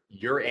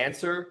 Your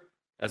answer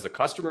as a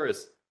customer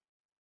is,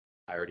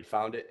 I already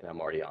found it and I'm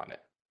already on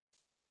it.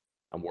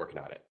 I'm working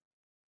on it.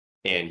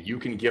 and you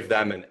can give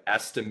them an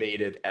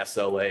estimated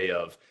SLA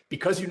of,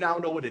 because you now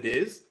know what it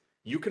is,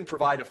 you can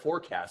provide a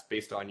forecast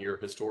based on your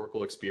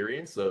historical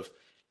experience of,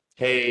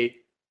 hey,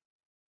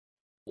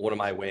 one of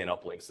my WAN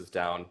uplinks is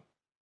down,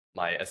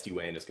 my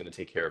SD-WAN is going to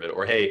take care of it.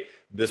 Or, hey,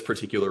 this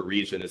particular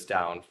region is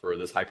down for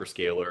this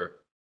hyperscaler,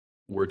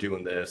 we're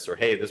doing this. Or,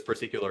 hey, this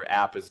particular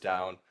app is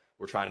down,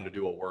 we're trying to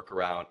do a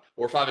workaround.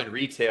 Or if I'm in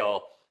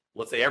retail,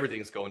 let's say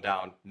everything's going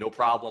down, no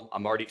problem.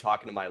 I'm already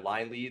talking to my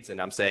line leads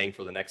and I'm saying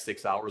for the next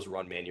 6 hours,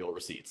 run manual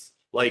receipts.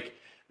 Like,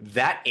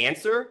 that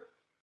answer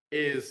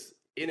is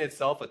in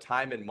itself a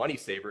time and money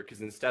saver,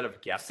 because instead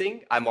of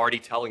guessing, I'm already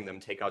telling them,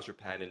 take out your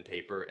pen and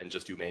paper and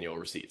just do manual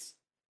receipts.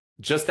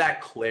 Just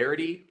that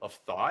clarity of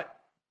thought,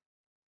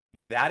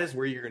 that is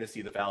where you're going to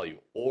see the value.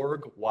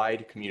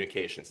 Org-wide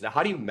communications. Now,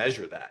 how do you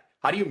measure that?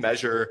 How do you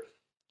measure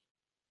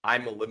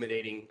I'm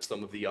eliminating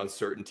some of the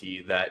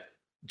uncertainty that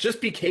just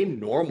became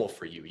normal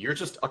for you? You're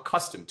just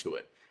accustomed to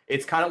it.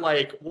 It's kind of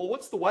like, well,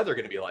 what's the weather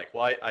going to be like?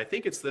 Well, I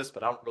think it's this,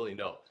 but I don't really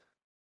know.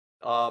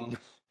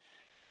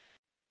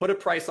 Put a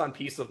price on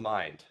peace of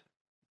mind.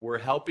 We're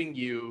helping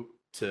you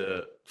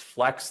to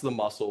flex the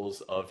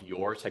muscles of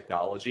your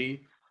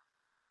technology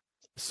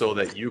so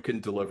that you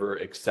can deliver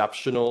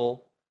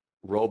exceptional,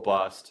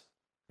 robust,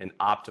 and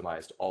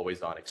optimized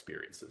always-on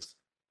experiences.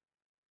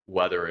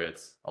 Whether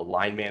it's a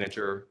line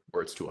manager,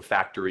 or it's to a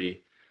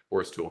factory,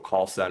 or it's to a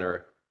call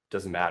center,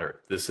 doesn't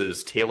matter. This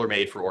is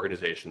tailor-made for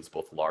organizations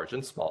both large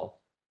and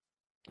small.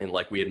 And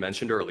like we had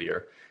mentioned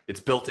earlier,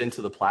 it's built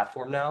into the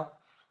platform now,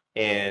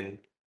 and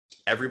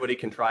everybody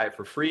can try it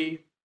for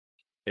free.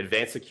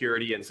 Advanced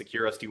Security and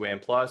Secure SD-WAN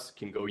Plus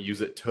can go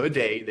use it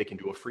today. They can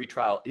do a free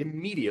trial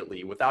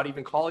immediately without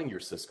even calling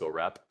your Cisco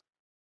rep.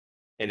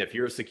 And if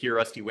you're a Secure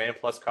SD-WAN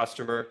Plus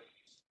customer,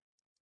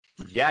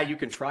 yeah, you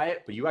can try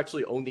it, but you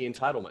actually own the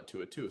entitlement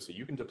to it too. So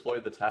you can deploy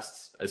the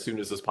tests as soon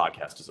as this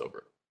podcast is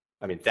over.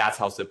 I mean, that's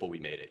how simple we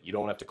made it. You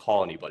don't have to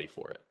call anybody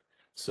for it.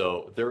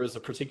 So there is a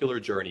particular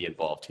journey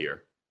involved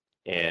here,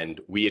 and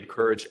we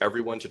encourage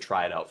everyone to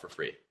try it out for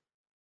free.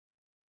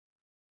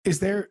 Is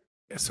there,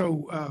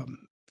 so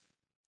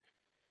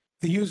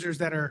the users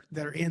that are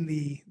in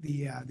the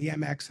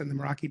MX and the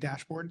Meraki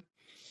dashboard,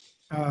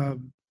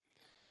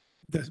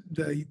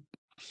 the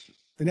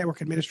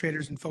network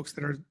administrators and folks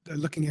that are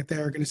looking at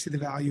there are going to see the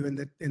value in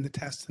the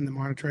tests and the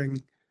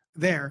monitoring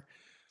there.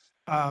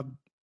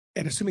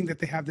 And assuming that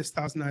they have this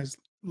ThousandEyes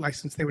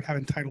license, they would have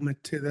entitlement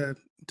to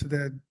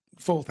the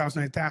full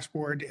ThousandEyes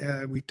dashboard.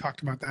 We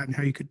talked about that and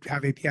how you could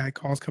have API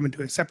calls come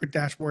into a separate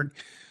dashboard.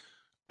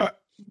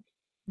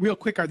 Real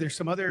quick, are there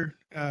some other,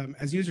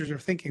 as users are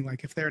thinking,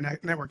 like if they're a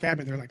network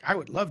admin, they're like, I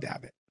would love to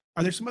have it.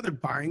 Are there some other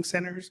buying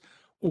centers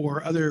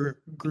or other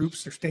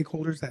groups or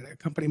stakeholders that a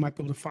company might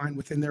be able to find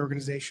within their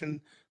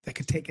organization that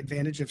could take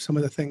advantage of some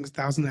of the things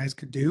ThousandEyes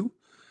could do?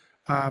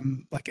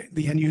 Like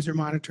the end user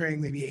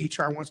monitoring, maybe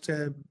HR wants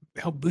to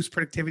help boost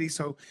productivity.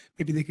 So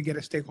maybe they could get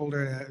a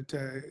stakeholder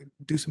to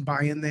do some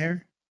buy-in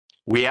there.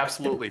 We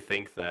absolutely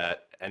think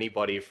that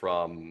anybody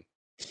from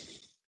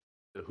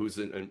who's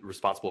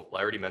responsible,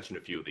 I already mentioned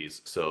a few of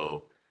these.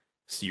 So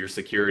your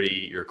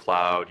security, your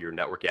cloud, your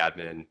network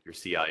admin, your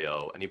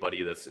CIO,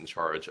 anybody that's in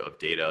charge of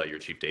data, your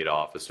chief data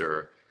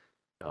officer,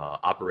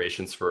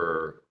 operations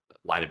for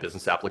line of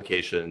business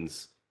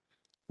applications,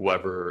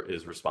 whoever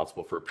is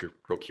responsible for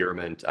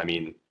procurement. I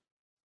mean,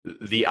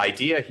 the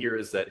idea here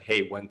is that,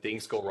 hey, when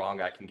things go wrong,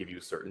 I can give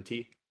you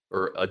certainty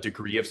or a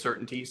degree of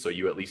certainty, so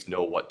you at least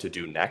know what to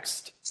do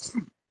next.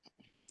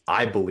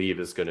 I believe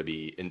is going to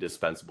be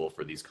indispensable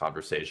for these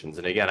conversations.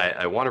 And again,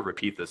 I want to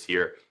repeat this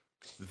here.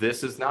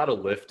 This is not a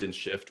lift and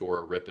shift or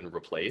a rip and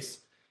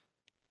replace.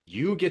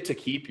 You get to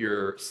keep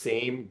your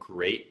same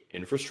great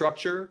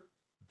infrastructure.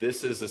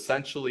 This is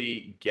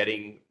essentially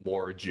getting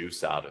more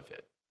juice out of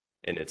it.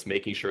 And it's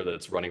making sure that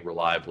it's running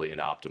reliably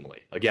and optimally.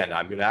 Again,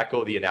 I'm going to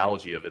echo the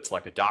analogy of it's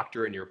like a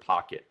doctor in your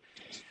pocket.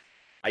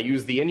 I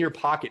use the in your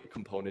pocket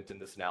component in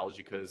this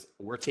analogy because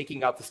we're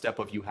taking out the step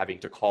of you having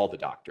to call the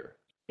doctor.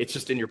 It's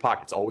just in your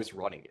pocket. It's always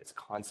running. It's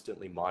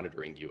constantly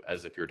monitoring you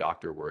as if your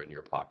doctor were in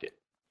your pocket.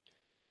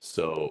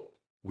 So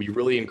we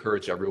really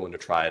encourage everyone to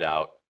try it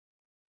out.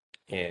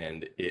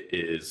 And it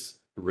is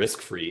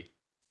risk-free.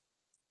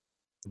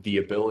 The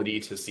ability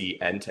to see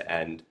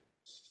end-to-end,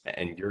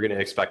 and you're going to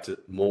expect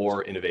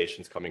more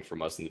innovations coming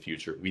from us in the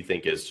future, we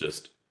think is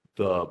just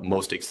the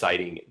most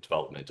exciting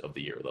development of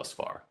the year thus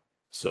far.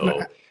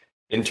 So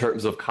in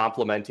terms of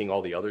complementing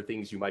all the other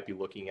things you might be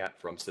looking at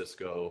from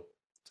Cisco,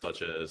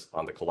 such as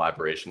on the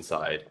collaboration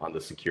side, on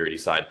the security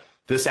side,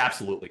 this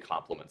absolutely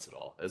complements it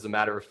all. As a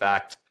matter of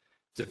fact,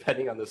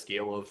 depending on the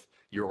scale of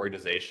your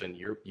organization,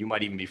 you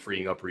might even be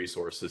freeing up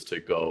resources to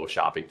go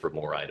shopping for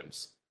more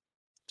items.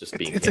 Just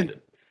being candid.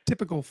 A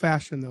typical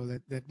fashion, though,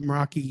 that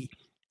Meraki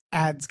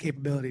adds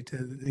capability to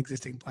the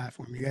existing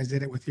platform. You guys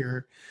did it with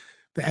the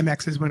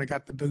MXs when it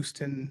got the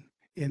boost in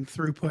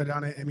throughput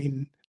on it. I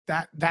mean,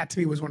 that to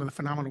me was one of the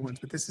phenomenal ones.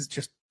 But this is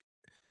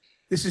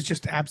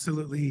just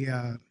absolutely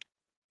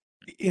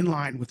in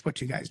line with what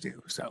you guys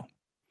do. So,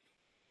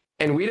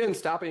 and we didn't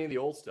stop any of the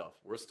old stuff.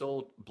 We're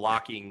still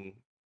blocking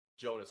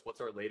Jonas, what's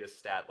our latest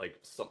stat? Like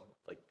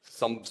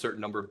some certain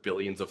number of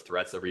billions of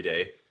threats every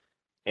day.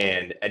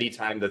 And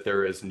anytime that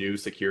there is new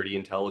security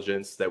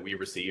intelligence that we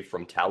receive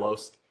from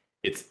Talos,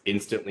 it's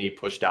instantly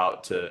pushed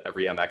out to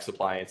every MX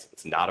appliance.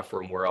 It's not a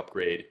firmware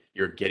upgrade.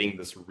 You're getting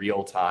this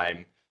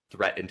real-time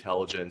threat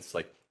intelligence,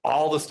 like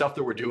all the stuff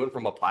that we're doing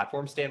from a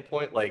platform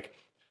standpoint. Like,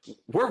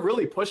 we're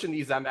really pushing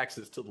these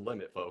MXs to the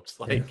limit, folks.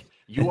 Like,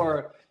 you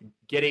are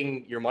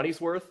getting your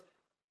money's worth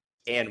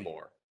and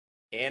more,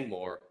 and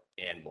more,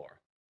 and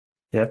more.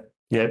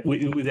 Yeah, we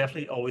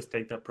definitely always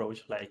take the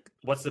approach like,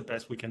 what's the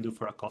best we can do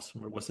for a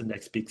customer? What's the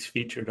next big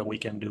feature that we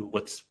can do?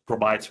 What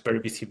provides better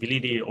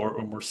visibility or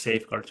more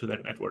safeguard to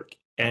their network?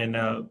 And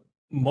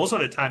most of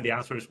the time, the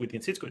answer is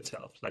within Cisco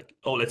itself. Like,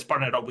 oh, let's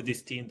partner up with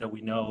this team that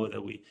we know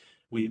that we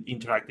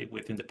interacted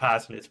with in the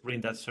past. Let's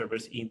bring that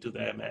service into the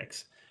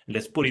MX. And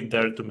let's put it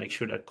there to make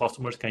sure that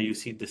customers can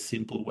use it the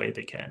simple way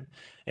they can.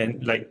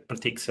 And like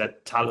Pratik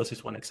said, Talos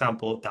is one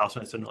example,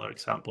 Thousand is another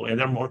example, and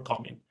there are more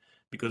coming,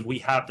 because we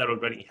have that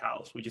already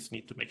in-house. We just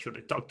need to make sure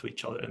they talk to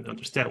each other and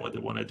understand what they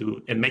want to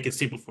do and make it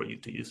simple for you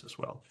to use as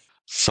well.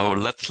 So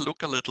let's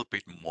look a little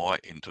bit more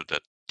into the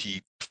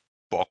deep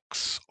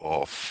box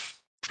of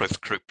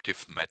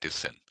prescriptive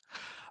medicine.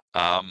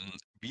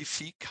 We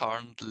see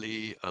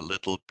currently a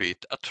little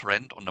bit a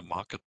trend on the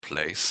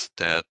marketplace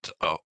that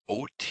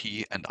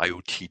OT and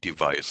IoT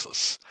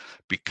devices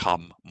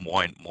become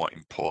more and more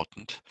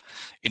important.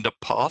 In the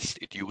past,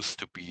 it used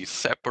to be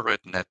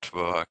separate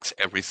networks,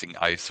 everything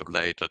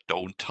isolated,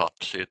 don't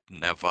touch it,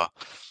 never.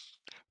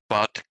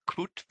 But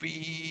could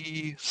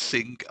we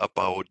think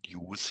about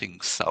using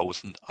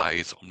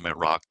ThousandEyes on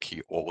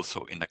Meraki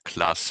also in a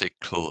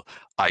classical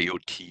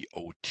IoT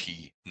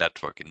OT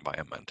network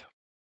environment?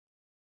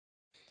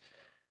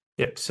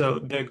 Yep. So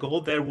the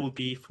goal there will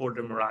be for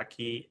the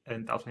Meraki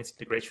and ThousandEyes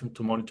integration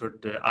to monitor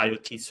the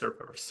IoT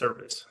server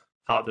service,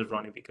 how they're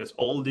running, because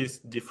all these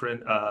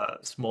different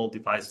small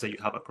devices that you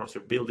have across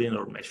your building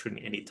or measuring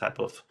any type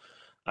of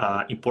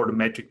important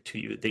metric to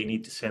you, they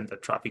need to send the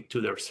traffic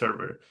to their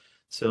server.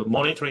 So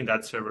monitoring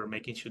that server,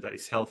 making sure that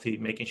it's healthy,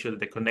 making sure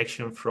that the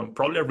connection from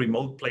probably a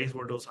remote place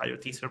where those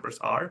IoT servers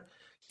are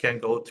can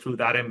go through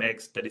that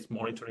MX that is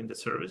monitoring the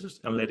services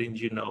and letting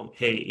you know,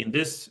 hey, in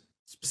this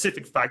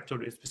specific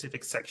factory, a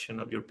specific section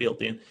of your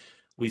building,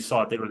 we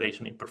saw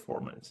degradation in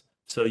performance.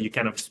 So you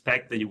kind of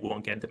expect that you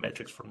won't get the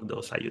metrics from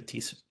those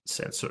IoT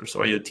sensors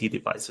or IoT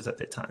devices at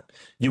the time.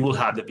 You will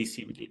have the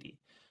visibility.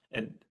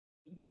 And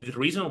the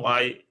reason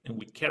why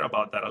we care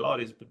about that a lot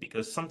is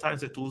because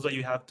sometimes the tools that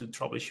you have to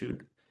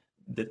troubleshoot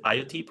the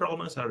IoT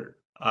problems are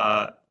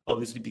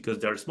obviously because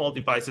they're small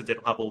devices, they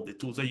don't have all the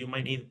tools that you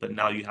might need, but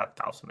now you have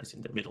ThousandEyes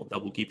in the middle that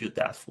will give you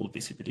that full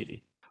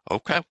visibility.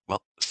 Okay,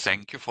 well,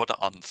 thank you for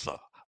the answer.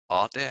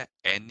 Are there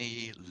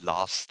any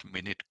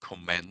last-minute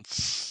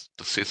comments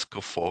the Cisco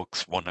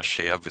folks want to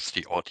share with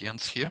the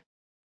audience here?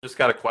 Just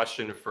got a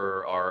question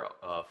for our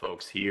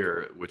folks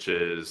here, which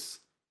is,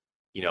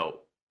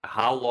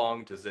 how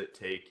long does it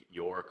take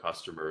your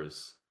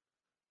customers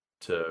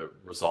to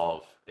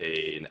resolve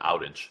an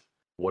outage?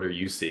 What are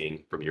you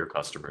seeing from your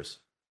customers?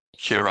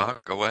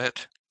 Kira, go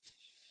ahead.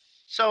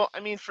 So,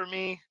 I mean, for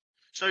me,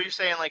 so you're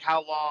saying like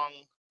how long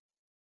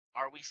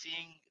are we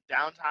seeing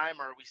downtime,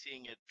 or are we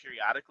seeing it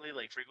periodically,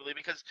 like frequently?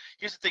 Because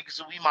here's the thing,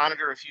 so we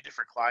monitor a few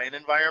different client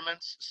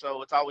environments,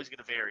 so it's always going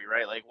to vary,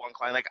 right? Like one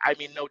client, like, I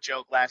mean, no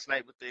joke, last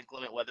night with the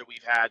inclement weather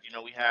we've had,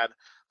 we had a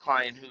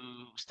client who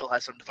still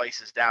has some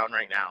devices down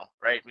right now,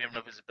 right? We have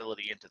no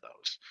visibility into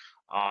those.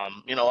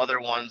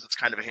 Other ones, it's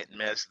kind of a hit and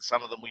miss, and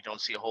some of them we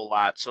don't see a whole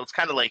lot. So it's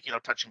kind of like,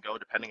 touch and go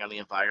depending on the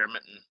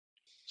environment. And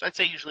so I'd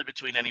say usually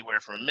between anywhere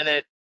from a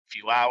minute,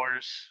 few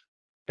hours.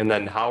 And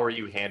then how are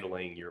you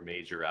handling your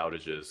major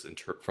outages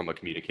from a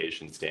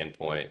communication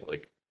standpoint?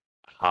 Like,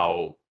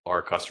 how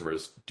are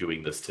customers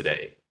doing this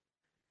today?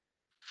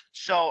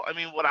 So, I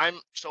mean, what I'm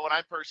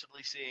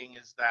personally seeing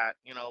is that,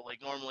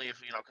 like normally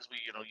if, because we,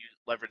 you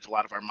leverage a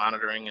lot of our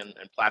monitoring and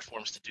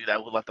platforms to do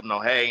that, we'll let them know,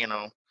 hey,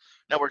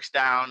 network's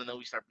down, and then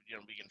we start,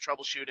 begin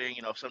troubleshooting,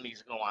 if something needs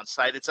to go on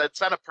site. It's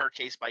on a per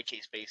case by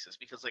case basis,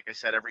 because like I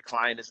said, every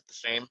client isn't the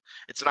same.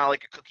 It's not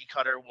like a cookie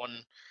cutter,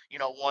 one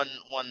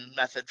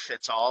method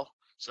fits all.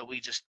 So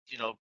we just,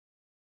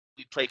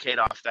 we placate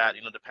off that,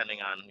 depending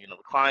on, the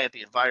client,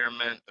 the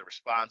environment, the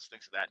response,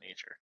 things of that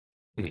nature.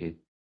 Mm-hmm.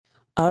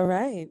 All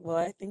right. Well,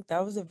 I think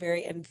that was a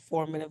very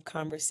informative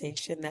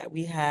conversation that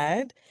we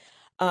had.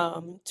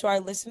 To our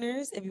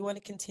listeners, if you want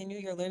to continue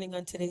your learning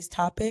on today's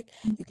topic,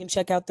 you can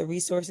check out the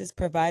resources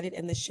provided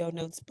in the show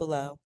notes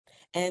below.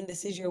 And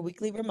this is your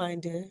weekly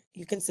reminder.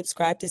 You can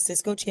subscribe to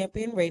Cisco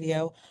Champion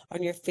Radio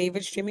on your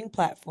favorite streaming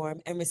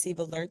platform and receive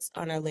alerts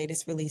on our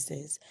latest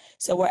releases.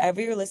 So wherever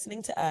you're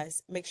listening to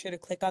us, make sure to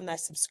click on that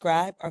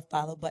subscribe or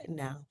follow button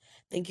now.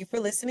 Thank you for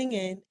listening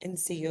in, and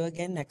see you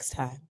again next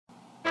time.